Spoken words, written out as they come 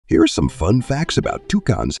Here are some fun facts about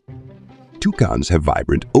toucans. Toucans have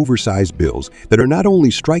vibrant, oversized bills that are not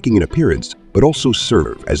only striking in appearance, but also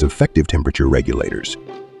serve as effective temperature regulators.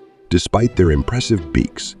 Despite their impressive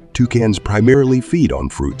beaks, toucans primarily feed on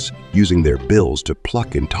fruits, using their bills to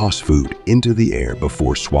pluck and toss food into the air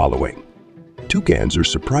before swallowing. Toucans are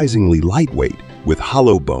surprisingly lightweight, with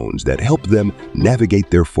hollow bones that help them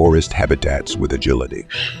navigate their forest habitats with agility.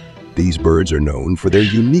 These birds are known for their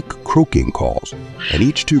unique croaking calls, and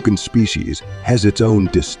each toucan species has its own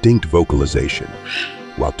distinct vocalization.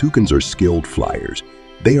 While toucans are skilled flyers,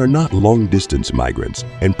 they are not long-distance migrants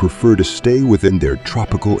and prefer to stay within their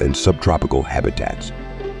tropical and subtropical habitats.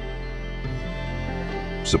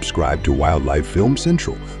 Subscribe to Wildlife Film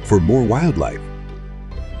Central for more wildlife,